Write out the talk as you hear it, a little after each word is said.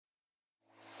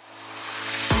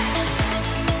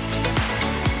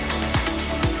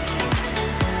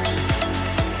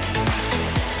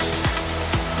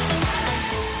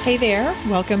Hey there.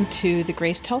 Welcome to the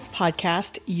Graced Health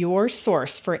Podcast, your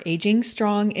source for aging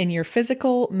strong in your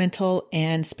physical, mental,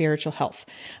 and spiritual health.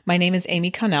 My name is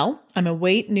Amy Connell. I'm a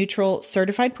weight neutral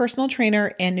certified personal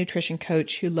trainer and nutrition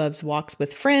coach who loves walks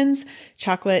with friends,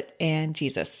 chocolate, and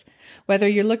Jesus. Whether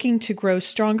you're looking to grow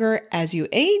stronger as you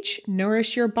age,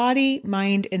 nourish your body,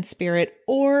 mind, and spirit,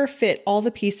 or fit all the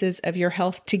pieces of your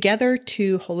health together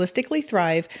to holistically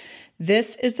thrive,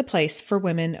 this is the place for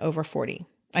women over 40.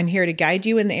 I'm here to guide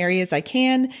you in the areas I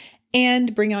can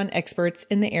and bring on experts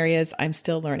in the areas I'm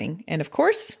still learning. And of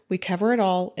course, we cover it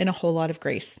all in a whole lot of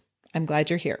grace. I'm glad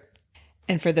you're here.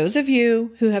 And for those of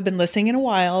you who have been listening in a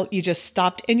while, you just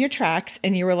stopped in your tracks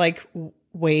and you were like,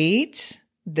 wait,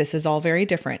 this is all very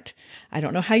different. I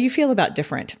don't know how you feel about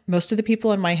different. Most of the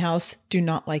people in my house do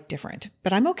not like different,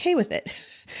 but I'm okay with it.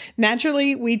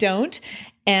 Naturally, we don't.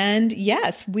 And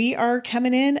yes, we are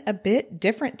coming in a bit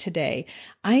different today.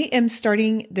 I am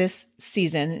starting this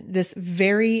season, this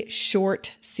very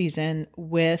short season,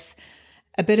 with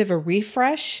a bit of a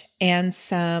refresh and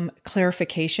some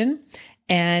clarification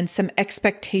and some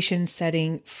expectation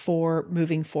setting for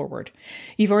moving forward.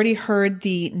 You've already heard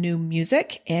the new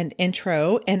music and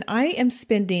intro, and I am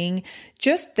spending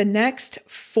just the next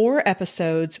 4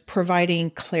 episodes providing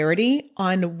clarity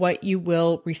on what you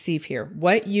will receive here,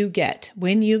 what you get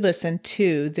when you listen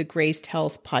to the Graced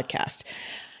Health Podcast.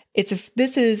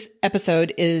 This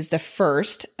episode is the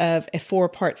first of a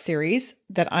 4-part series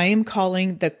that I am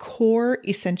calling the Core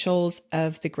Essentials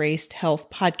of the Graced Health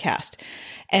Podcast.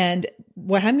 And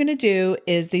what I'm going to do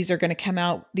is these are going to come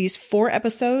out, these 4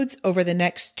 episodes, over the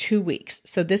next 2 weeks.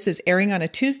 So this is airing on a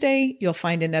Tuesday. You'll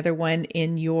find another one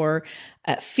in your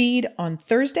feed on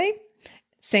Thursday.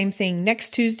 Same thing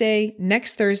next Tuesday,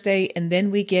 next Thursday, and then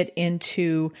we get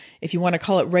into, if you want to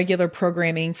call it regular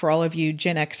programming for all of you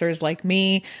Gen Xers like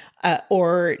me,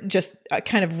 or just a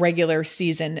kind of regular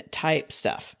season type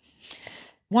stuff.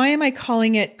 Why am I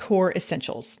calling it Core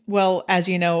Essentials? Well, as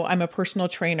you know, I'm a personal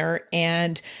trainer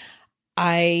and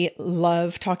I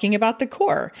love talking about the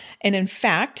core. And in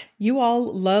fact, you all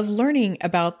love learning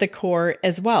about the core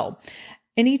as well.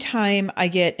 Anytime I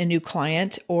get a new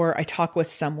client or I talk with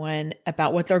someone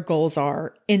about what their goals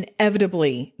are,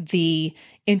 inevitably the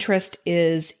interest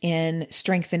is in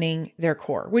strengthening their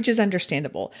core, which is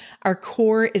understandable. Our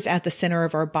core is at the center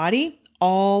of our body.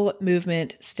 All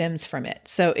movement stems from it.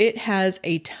 So it has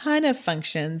a ton of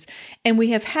functions, and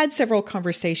we have had several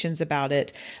conversations about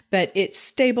it, but it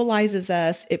stabilizes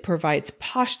us. It provides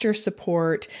posture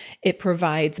support. It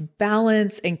provides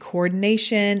balance and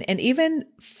coordination, and even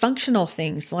functional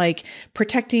things like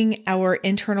protecting our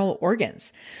internal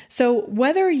organs. So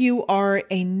whether you are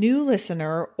a new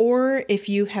listener or if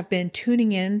you have been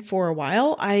tuning in for a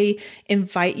while, I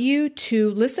invite you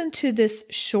to listen to this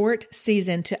short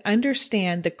season to understand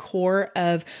the core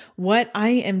of what I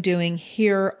am doing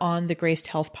here on the Graced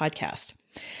Health Podcast.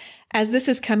 As this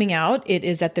is coming out, it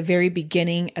is at the very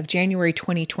beginning of January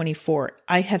 2024.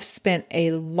 I have spent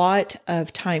a lot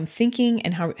of time thinking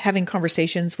and having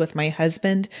conversations with my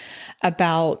husband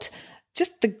about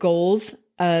just the goals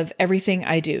of everything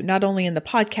I do, not only in the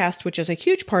podcast, which is a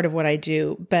huge part of what I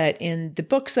do, but in the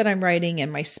books that I'm writing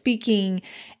and my speaking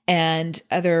and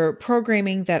other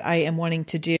programming that I am wanting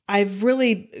to do. I've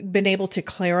really been able to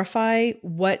clarify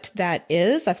what that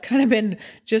is. I've kind of been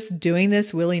just doing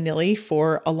this willy-nilly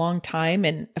for a long time.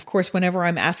 And of course, whenever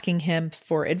I'm asking him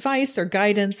for advice or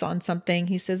guidance on something,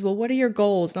 he says, well, what are your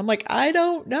goals? And I'm like, I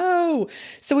don't know.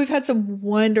 So we've had some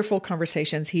wonderful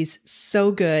conversations. He's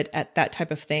so good at that type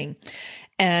of thing.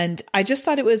 And I just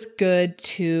thought it was good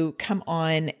to come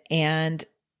on and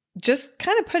just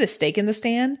kind of put a stake in the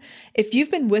stand. If you've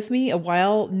been with me a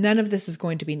while, none of this is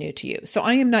going to be new to you. So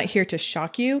I am not here to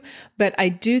shock you, but I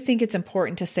do think it's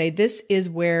important to say this is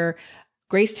where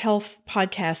Graced Health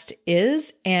Podcast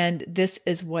is, and this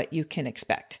is what you can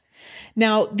expect.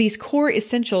 Now, these core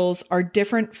essentials are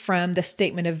different from the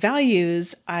statement of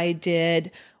values I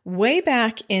did way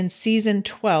back in season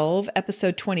 12,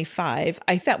 episode 25.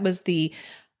 I thought was the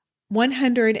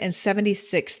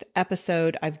 176th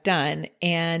episode I've done,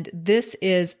 and this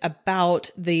is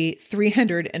about the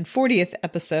 340th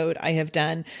episode I have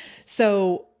done.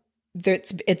 So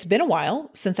it's been a while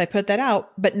since I put that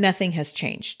out, but nothing has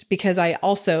changed because I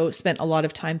also spent a lot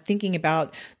of time thinking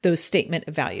about those statement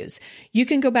of values. You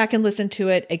can go back and listen to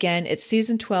it. Again, it's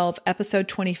season 12, episode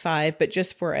 25, but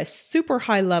just for a super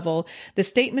high level, the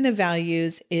statement of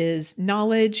values is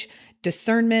knowledge,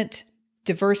 discernment,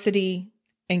 diversity,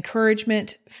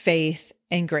 encouragement, faith,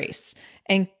 and grace.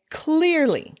 And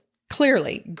clearly,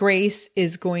 grace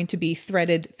is going to be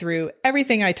threaded through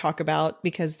everything I talk about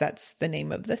because that's the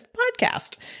name of this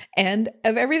podcast and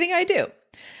of everything I do.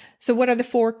 So what are the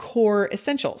 4 core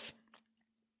essentials?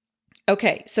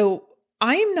 Okay, so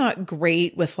I'm not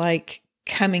great with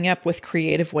coming up with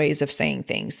creative ways of saying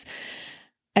things.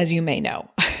 As you may know,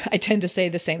 I tend to say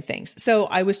the same things. So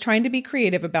I was trying to be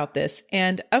creative about this.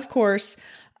 And of course,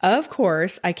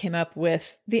 I came up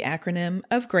with the acronym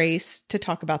of GRACE to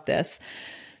talk about this.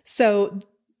 So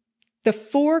the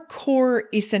 4 core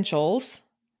essentials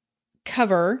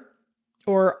cover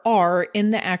or are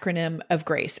in the acronym of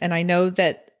GRACE. And I know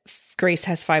that GRACE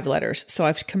has 5 letters, so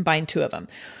I've combined 2 of them.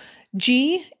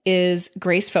 G is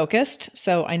grace focused.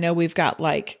 So I know we've got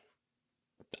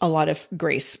a lot of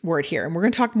grace word here, and we're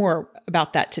going to talk more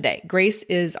about that today. Grace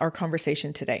is our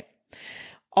conversation today.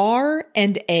 R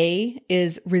and A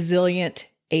is resilient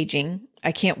aging.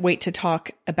 I can't wait to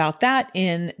talk about that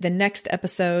in the next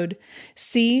episode.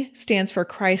 C stands for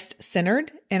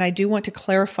Christ-centered, and I do want to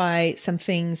clarify some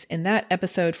things in that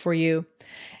episode for you.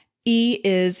 E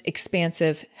is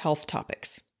expansive health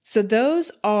topics. So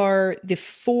those are the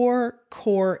 4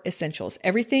 core essentials.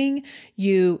 Everything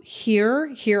you hear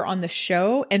here on the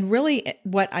show, and really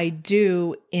what I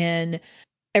do in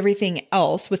everything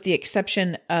else, with the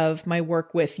exception of my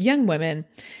work with young women,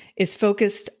 is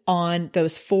focused on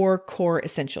those 4 core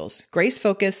essentials: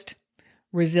 grace-focused,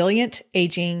 resilient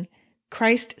aging,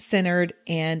 Christ-centered,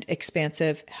 and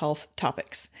expansive health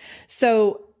topics.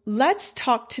 So let's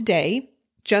talk today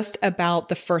just about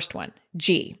the first one,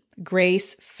 G,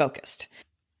 grace-focused.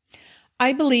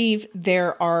 I believe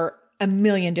there are a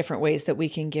million different ways that we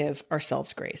can give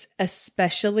ourselves grace,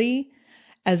 especially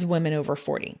as women over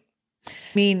 40. I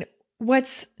mean,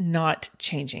 what's not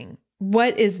changing?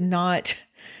 What is not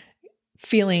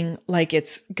feeling like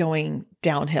it's going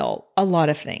downhill? A lot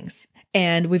of things.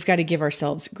 And we've got to give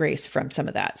ourselves grace from some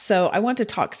of that. So I want to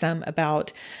talk some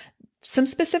about some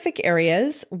specific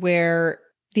areas where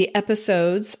the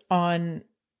episodes on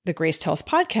the Graced Health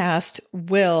podcast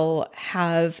will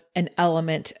have an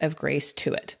element of grace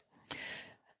to it.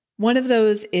 One of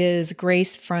those is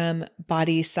grace from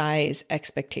body size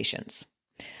expectations.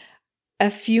 A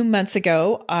few months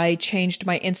ago, I changed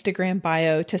my Instagram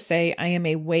bio to say I am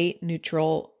a weight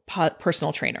neutral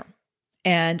personal trainer.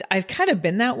 And I've kind of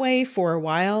been that way for a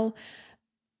while,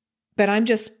 but I'm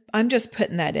just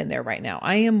putting that in there right now.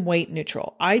 I am weight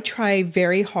neutral. I try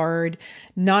very hard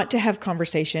not to have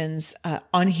conversations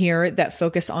on here that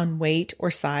focus on weight or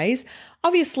size.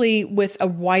 Obviously, with a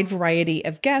wide variety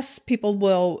of guests, people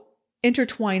will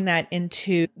intertwine that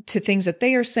into things that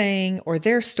they are saying or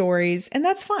their stories, and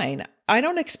that's fine. I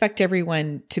don't expect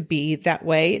everyone to be that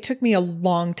way. It took me a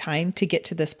long time to get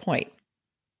to this point.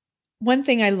 One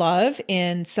thing I love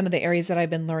in some of the areas that I've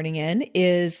been learning in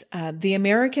is the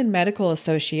American Medical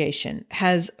Association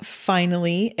has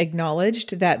finally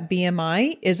acknowledged that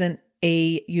BMI isn't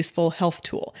a useful health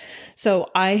tool. So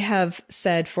I have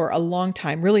said for a long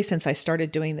time, really since I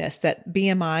started doing this, that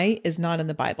BMI is not in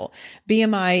the Bible.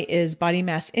 BMI is body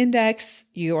mass index.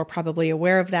 You are probably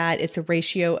aware of that. It's a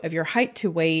ratio of your height to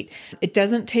weight. It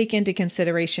doesn't take into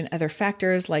consideration other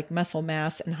factors like muscle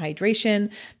mass and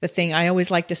hydration. The thing I always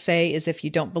like to say is, if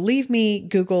you don't believe me,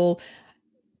 Google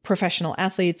professional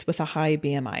athletes with a high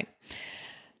BMI.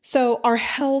 So our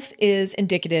health is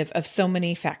indicative of so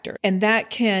many factors, and that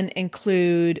can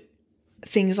include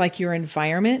things like your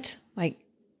environment. Like,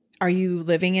 are you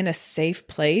living in a safe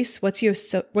place? What's your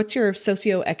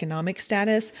socioeconomic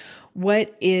status?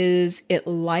 What is it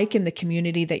like in the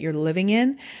community that you're living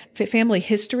in? Family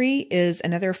history is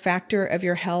another factor of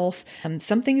your health.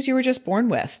 Some things you were just born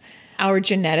with. Our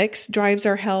genetics drives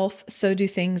our health. So do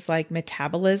things like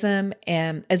metabolism,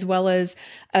 and as well as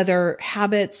other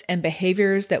habits and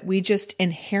behaviors that we just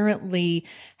inherently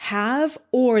have,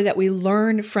 or that we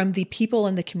learn from the people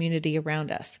in the community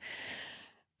around us.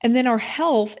 And then our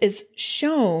health is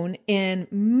shown in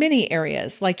many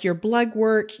areas, like your blood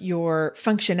work, your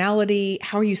functionality,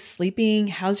 how are you sleeping,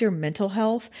 how's your mental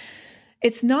health.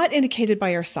 It's not indicated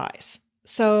by our size.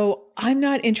 So I'm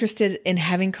not interested in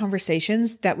having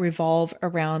conversations that revolve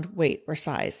around weight or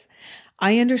size.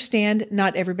 I understand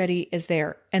not everybody is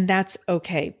there, and that's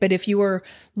okay. But if you are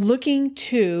looking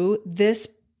to this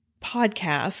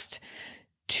podcast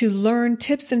to learn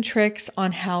tips and tricks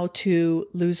on how to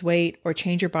lose weight or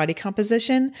change your body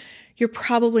composition, you're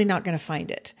probably not going to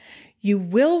find it. You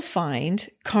will find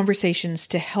conversations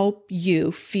to help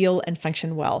you feel and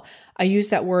function well. I use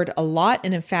that word a lot.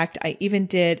 And in fact, I even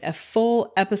did a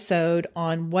full episode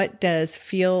on what does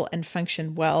feel and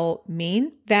function well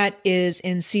mean. That is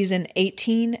in season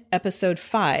 18, episode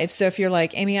 5. So if you're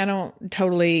like, Amy, I don't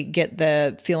totally get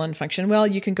the feel and function well,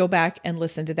 you can go back and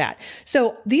listen to that.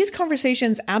 So these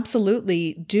conversations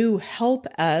absolutely do help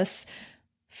us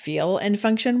feel and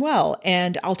function well.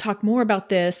 And I'll talk more about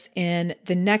this in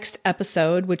the next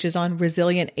episode, which is on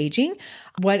resilient aging,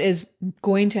 what is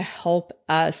going to help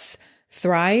us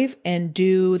thrive and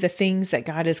do the things that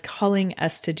God is calling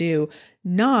us to do,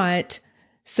 not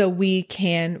so we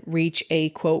can reach a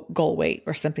quote goal weight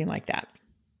or something like that.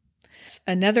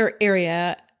 Another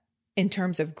area in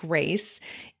terms of grace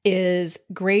is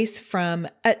grace from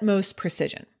utmost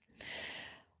precision.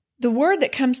 The word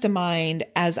that comes to mind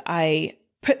as I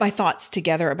put my thoughts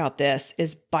together about this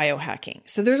is biohacking.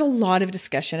 So there's a lot of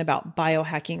discussion about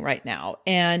biohacking right now.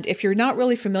 And if you're not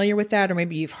really familiar with that, or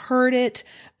maybe you've heard it,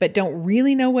 but don't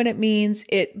really know what it means,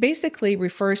 it basically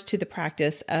refers to the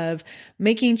practice of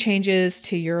making changes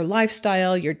to your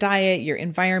lifestyle, your diet, your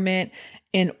environment,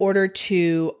 in order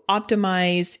to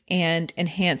optimize and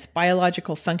enhance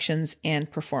biological functions and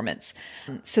performance.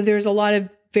 So there's a lot of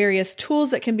various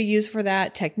tools that can be used for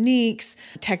that, techniques,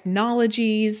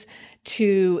 technologies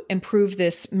to improve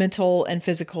this mental and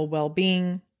physical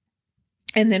well-being.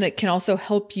 And then it can also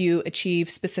help you achieve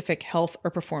specific health or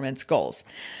performance goals.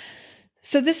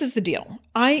 So this is the deal.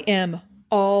 I am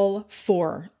all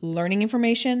for learning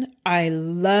information. I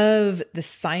love the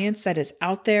science that is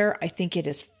out there. I think it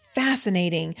is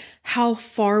fascinating how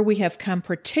far we have come,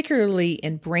 particularly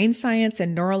in brain science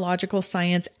and neurological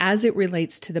science as it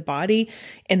relates to the body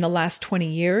in the last 20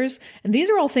 years. And these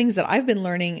are all things that I've been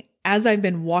learning as I've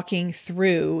been walking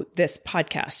through this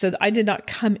podcast. So I did not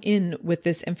come in with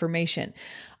this information.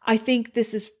 I think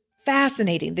this is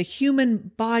fascinating. The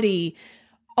human body,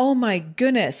 oh my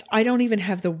goodness, I don't even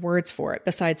have the words for it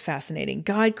besides fascinating.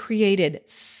 God created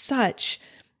such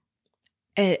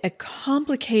a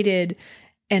complicated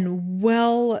and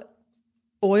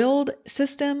well-oiled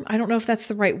system. I don't know if that's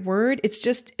the right word. It's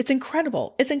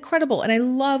incredible. It's incredible. And I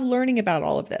love learning about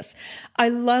all of this. I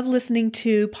love listening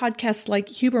to podcasts like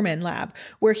Huberman Lab,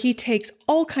 where he takes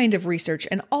all kinds of research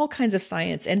and all kinds of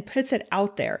science and puts it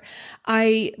out there.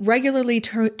 I regularly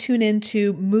tune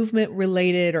into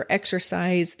movement-related or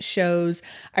exercise shows.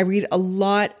 I read a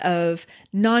lot of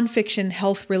nonfiction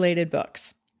health-related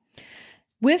books.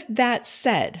 With that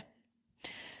said,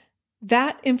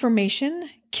 that information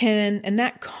and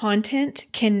that content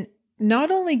can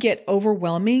not only get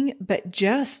overwhelming, but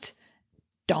just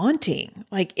daunting.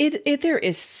 Like there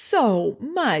is so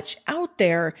much out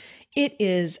there. It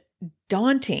is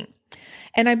daunting.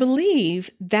 And I believe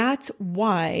that's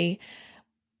why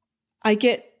I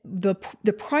get the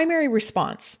primary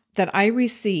response that I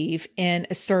receive in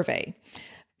a survey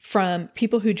from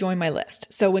people who join my list.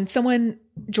 So when someone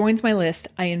joins my list,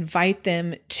 I invite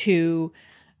them to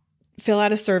fill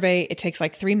out a survey. It takes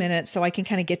like 3 minutes so I can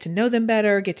kind of get to know them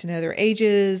better, get to know their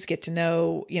ages, get to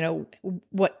know,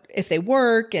 what if they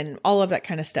work and all of that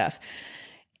kind of stuff.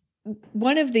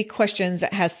 One of the questions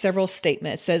that has several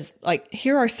statements says, like,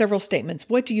 here are several statements.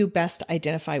 What do you best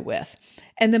identify with?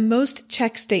 And the most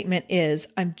checked statement is,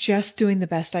 I'm just doing the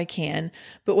best I can.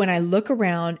 But when I look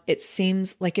around, it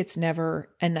seems like it's never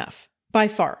enough. By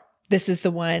far, this is the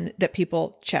one that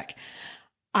people check.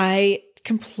 I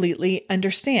completely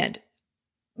understand.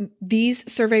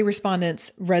 These survey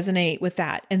respondents resonate with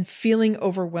that and feeling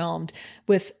overwhelmed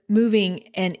with moving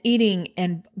and eating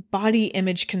and body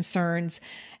image concerns.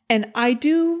 And I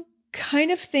do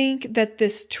kind of think that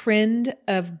this trend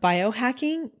of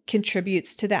biohacking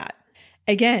contributes to that.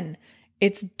 Again,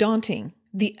 it's daunting.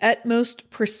 The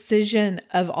utmost precision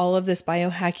of all of this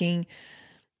biohacking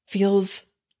feels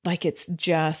like it's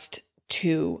just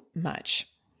too much.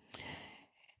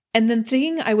 And the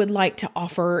thing I would like to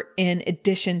offer in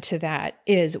addition to that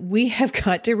is we have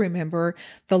got to remember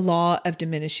the law of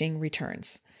diminishing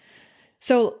returns.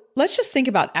 So let's just think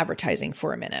about advertising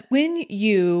for a minute. When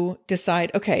you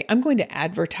decide, okay, I'm going to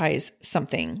advertise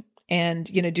something and,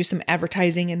 do some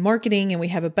advertising and marketing, and we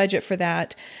have a budget for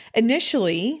that,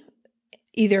 initially,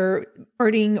 either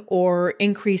starting or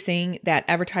increasing that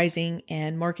advertising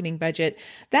and marketing budget,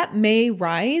 that may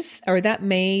rise or that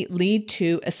may lead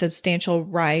to a substantial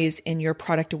rise in your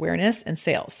product awareness and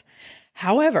sales.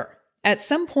 However, at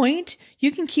some point,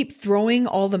 you can keep throwing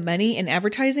all the money in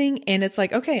advertising and it's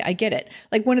like, okay, I get it.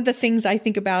 Like one of the things I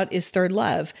think about is Third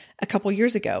Love a couple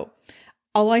years ago.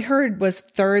 All I heard was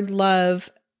Third Love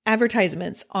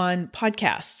advertisements on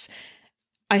podcasts.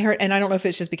 I heard, and I don't know if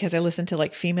it's just because I listen to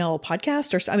like female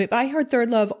podcasts but I heard Third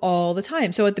Love all the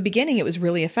time. So at the beginning, it was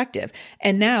really effective.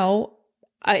 And now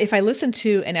if I listen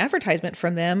to an advertisement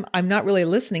from them, I'm not really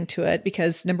listening to it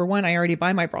because number one, I already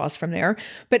buy my bras from there.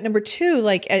 But number two,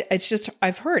 like it's just,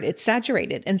 I've heard it's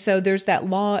saturated. And so there's that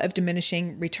law of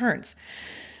diminishing returns.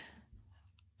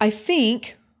 I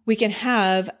think we can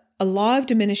have a law of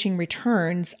diminishing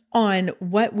returns on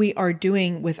what we are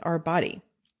doing with our body.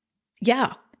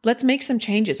 yeah, let's make some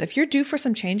changes. If you're due for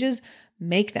some changes,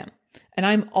 make them. And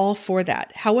I'm all for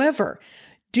that. However,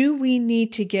 do we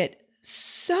need to get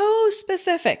so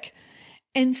specific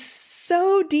and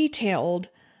so detailed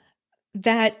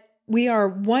that we are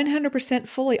 100%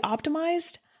 fully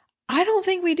optimized? I don't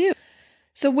think we do.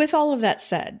 So with all of that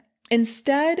said,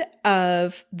 instead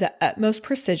of the utmost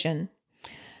precision,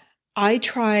 I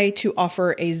try to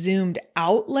offer a zoomed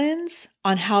out lens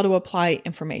on how to apply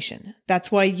information. That's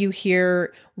why you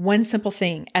hear one simple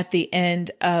thing at the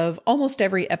end of almost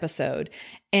every episode.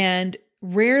 And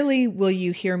rarely will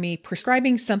you hear me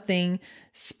prescribing something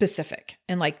specific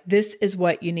and like, this is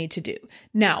what you need to do.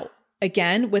 Now,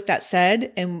 again, with that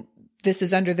said, and this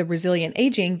is under the resilient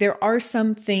aging, there are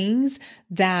some things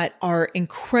that are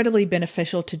incredibly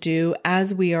beneficial to do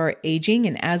as we are aging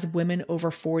and as women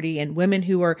over 40 and women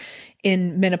who are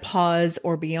in menopause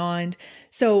or beyond.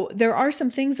 So there are some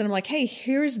things that I'm like, hey,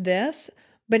 here's this,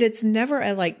 but it's never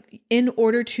a like, in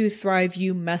order to thrive,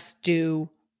 you must do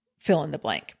fill in the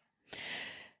blank.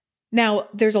 Now,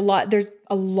 there's a lot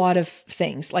of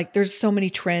things. Like there's so many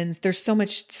trends. There's so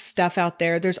much stuff out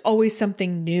there. There's always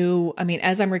something new. I mean,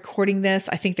 as I'm recording this,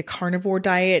 I think the carnivore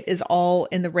diet is all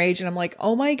in the rage. And I'm like,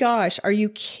 oh my gosh, are you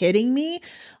kidding me?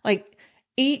 Like,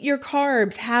 eat your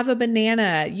carbs, have a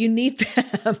banana. You need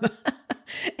them.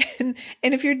 and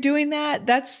if you're doing that,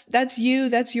 that's you.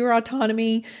 That's your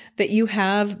autonomy that you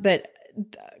have. But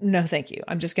no, thank you.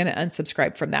 I'm just going to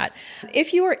unsubscribe from that.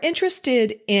 If you are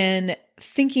interested in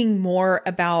thinking more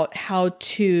about how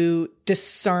to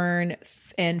discern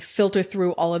and filter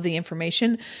through all of the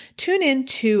information, tune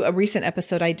into a recent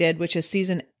episode I did, which is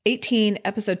season 18,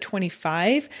 episode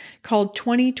 25, called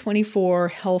 2024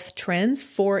 Health Trends,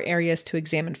 4 Areas to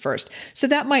Examine First. So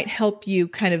that might help you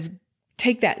kind of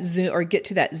take that zoom or get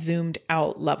to that zoomed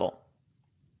out level.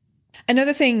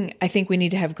 Another thing I think we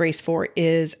need to have grace for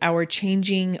is our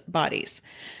changing bodies.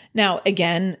 Now,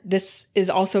 again, this is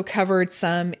also covered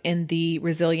some in the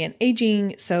resilient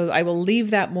aging, so I will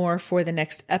leave that more for the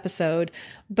next episode.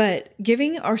 But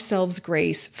giving ourselves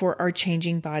grace for our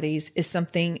changing bodies is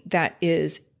something that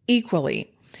is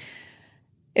equally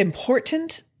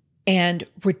important and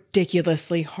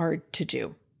ridiculously hard to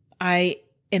do. I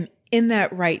am in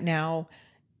that right now.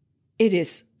 It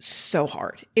is so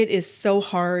hard. It is so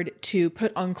hard to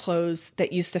put on clothes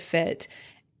that used to fit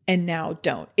and now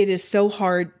don't. It is so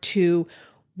hard to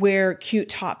wear cute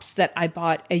tops that I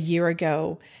bought a year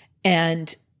ago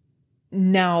and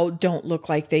now don't look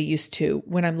like they used to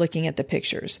when I'm looking at the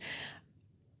pictures.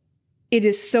 It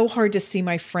is so hard to see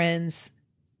my friends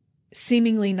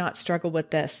seemingly not struggle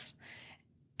with this,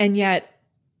 and yet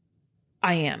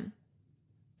I am.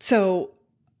 So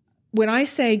when I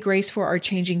say grace for our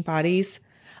changing bodies,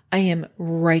 I am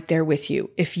right there with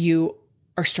you if you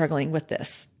are struggling with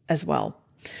this as well.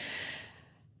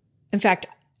 In fact,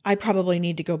 I probably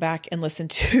need to go back and listen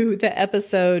to the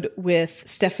episode with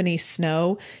Stephanie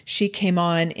Snow. She came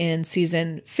on in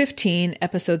season 15,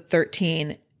 episode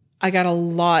 13. I got a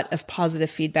lot of positive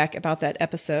feedback about that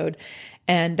episode,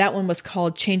 and that one was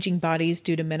called Changing Bodies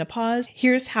Due to Menopause.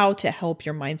 Here's how to help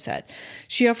your mindset.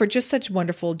 She offered just such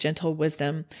wonderful, gentle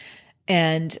wisdom.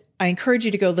 And I encourage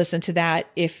you to go listen to that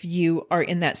if you are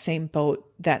in that same boat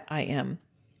that I am.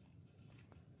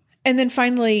 And then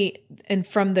finally, and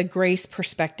from the grace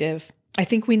perspective, I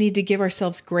think we need to give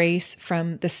ourselves grace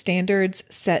from the standards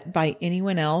set by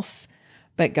anyone else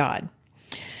but God.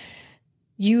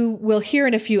 You will hear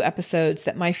in a few episodes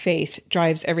that my faith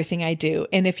drives everything I do.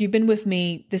 And if you've been with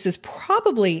me, this is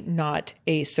probably not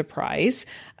a surprise.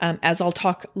 As I'll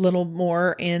talk a little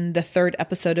more in the 3rd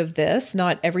episode of this,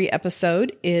 not every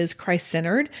episode is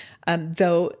Christ-centered,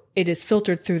 though it is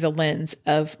filtered through the lens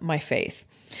of my faith.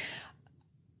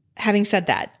 Having said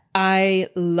that, I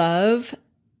love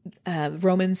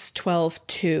Romans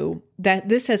 12:2, that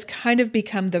this has kind of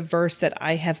become the verse that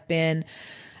I have been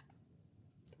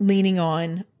leaning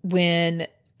on when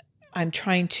I'm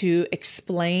trying to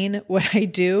explain what I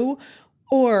do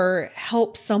or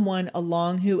help someone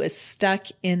along who is stuck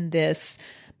in this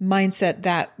mindset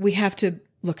that we have to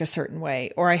look a certain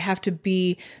way, or I have to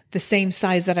be the same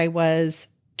size that I was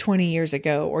 20 years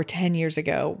ago or 10 years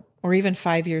ago, or even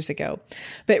 5 years ago.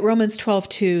 But Romans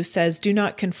 12:2 says, "Do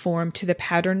not conform to the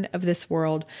pattern of this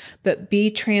world, but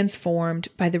be transformed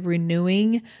by the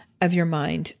renewing of your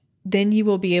mind. Then you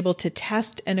will be able to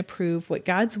test and approve what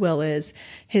God's will is,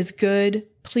 his good,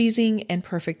 pleasing, and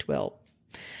perfect will."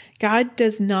 God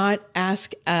does not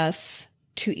ask us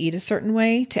to eat a certain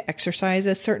way, to exercise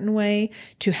a certain way,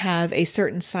 to have a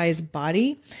certain size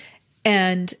body.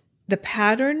 And the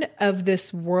pattern of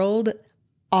this world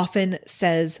often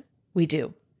says we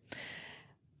do.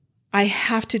 I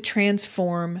have to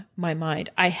transform my mind.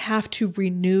 I have to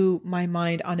renew my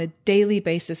mind on a daily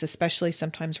basis, especially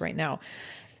sometimes right now,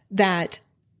 that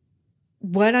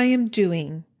what I am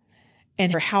doing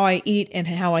and how I eat and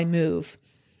how I move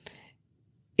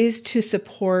is to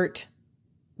support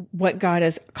what God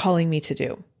is calling me to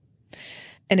do.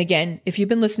 And again, if you've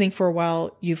been listening for a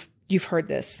while, you've heard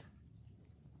this.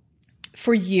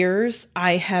 For years,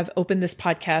 I have opened this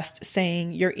podcast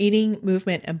saying your eating,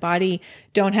 movement, and body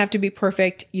don't have to be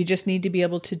perfect. You just need to be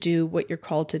able to do what you're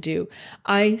called to do.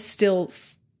 I still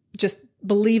just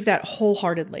believe that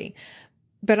wholeheartedly,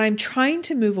 but I'm trying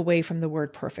to move away from the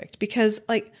word perfect because,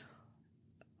 like,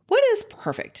 what is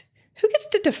perfect? Who gets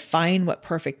to define what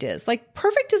perfect is? Like,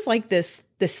 perfect is like this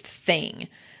thing.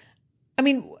 I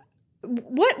mean,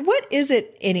 what is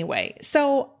it anyway?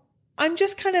 So I'm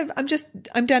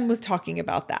done with talking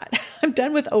about that. I'm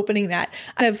done with opening that.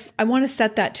 I want to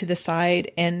set that to the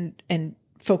side and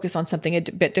focus on something a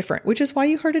bit different, which is why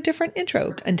you heard a different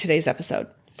intro in today's episode.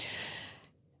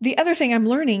 The other thing I'm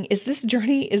learning is this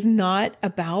journey is not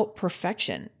about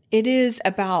perfection. It is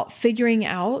about figuring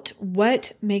out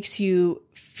what makes you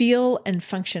feel and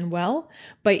function well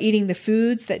by eating the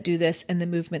foods that do this and the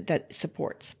movement that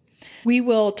supports. We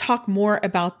will talk more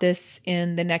about this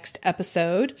in the next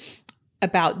episode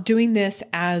about doing this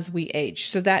as we age.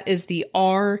 So that is the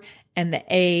R and the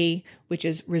A, which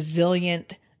is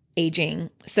resilient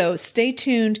aging. So stay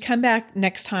tuned. Come back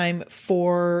next time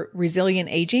for resilient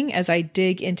aging as I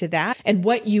dig into that and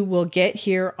what you will get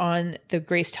here on the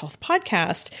Graced Health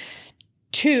podcast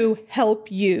to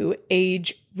help you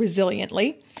age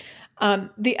resiliently.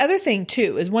 The other thing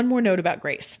too is one more note about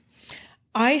grace.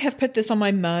 I have put this on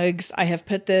my mugs. I have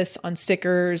put this on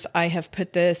stickers. I have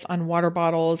put this on water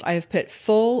bottles. I have put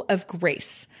full of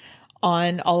grace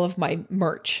on all of my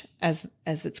merch, as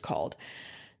it's called.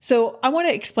 So I want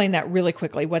to explain that really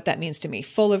quickly, what that means to me,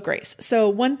 full of grace. So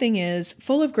one thing is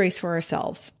full of grace for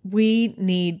ourselves. We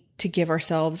need to give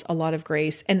ourselves a lot of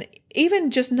grace, and even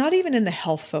just not even in the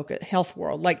health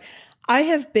world. Like, I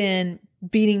have been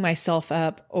beating myself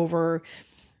up over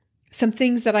some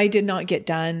things that I did not get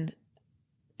done,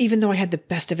 even though I had the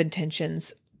best of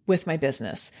intentions with my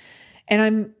business. And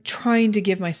I'm trying to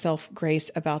give myself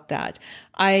grace about that.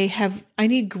 I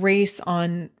need grace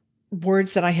on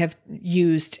words that I have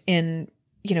used in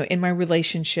my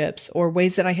relationships, or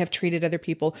ways that I have treated other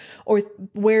people, or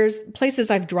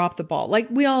places I've dropped the ball. Like,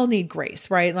 we all need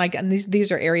grace, right? Like, and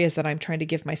these are areas that I'm trying to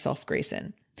give myself grace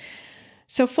in.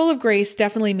 So full of grace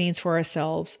definitely means for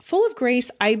ourselves. Full of grace,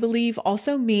 I believe,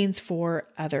 also means for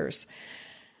others.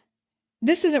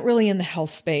 This isn't really in the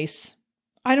health space.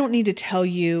 I don't need to tell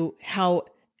you how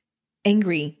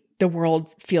angry the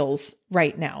world feels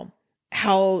right now,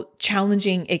 how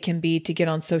challenging it can be to get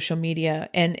on social media.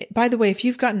 And by the way, if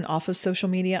you've gotten off of social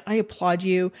media, I applaud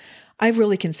you. I've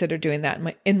really considered doing that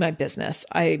in my business.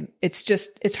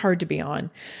 It's hard to be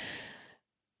on.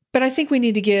 But I think we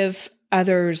need to give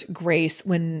others grace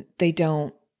when they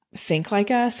don't think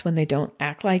like us, when they don't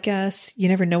act like us. You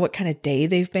never know what kind of day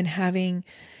they've been having.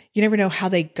 You never know how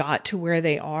they got to where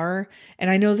they are. And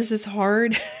I know this is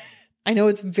hard. I know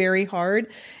it's very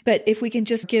hard, but if we can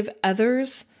just give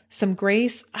others some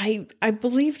grace, I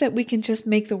believe that we can just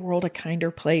make the world a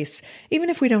kinder place, even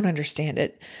if we don't understand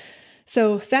it.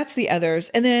 So that's the others.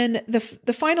 And then the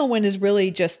final one is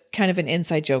really just kind of an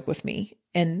inside joke with me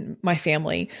and my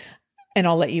family, and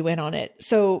I'll let you in on it.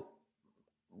 So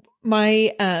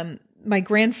my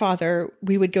grandfather,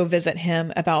 we would go visit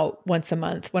him about once a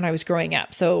month when I was growing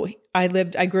up. So I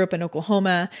grew up in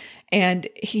Oklahoma, and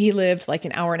he lived like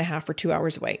an hour and a half or 2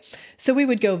 hours away. So we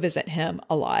would go visit him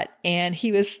a lot. And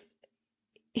he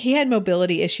had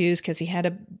mobility issues because he had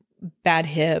a bad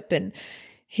hip, and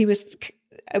he was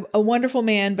a wonderful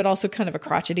man, but also kind of a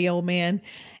crotchety old man.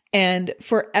 And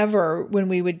forever, when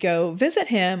we would go visit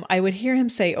him, I would hear him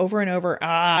say over and over,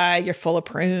 you're full of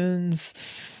prunes.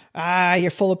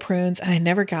 You're full of prunes. And I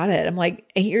never got it. I'm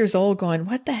like 8 years old going,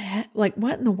 what the heck? Like,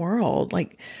 what in the world?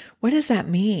 Like, what does that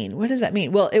mean? What does that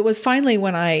mean? Well, it was finally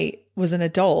when I was an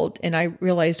adult and I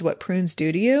realized what prunes do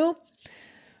to you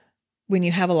when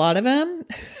you have a lot of them.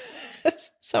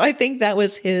 So I think that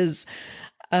was his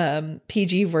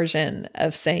PG version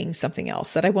of saying something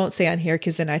else that I won't say on here,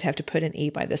 because then I'd have to put an E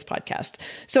by this podcast.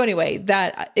 So anyway,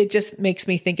 that it just makes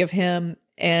me think of him,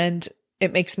 and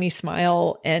it makes me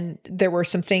smile. And there were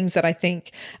some things that I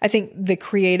think the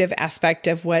creative aspect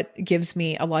of what gives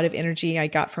me a lot of energy I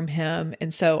got from him.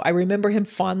 And so I remember him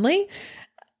fondly,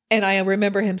 and I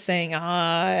remember him saying,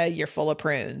 you're full of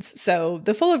prunes. So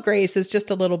the full of grace is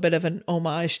just a little bit of an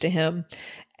homage to him.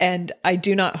 And I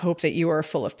do not hope that you are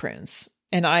full of prunes.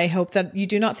 And I hope that you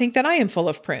do not think that I am full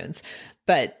of prunes,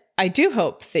 but I do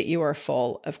hope that you are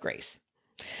full of grace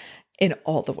in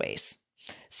all the ways.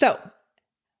 So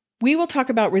we will talk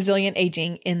about resilient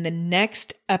aging in the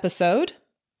next episode.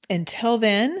 Until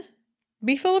then,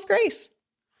 be full of grace.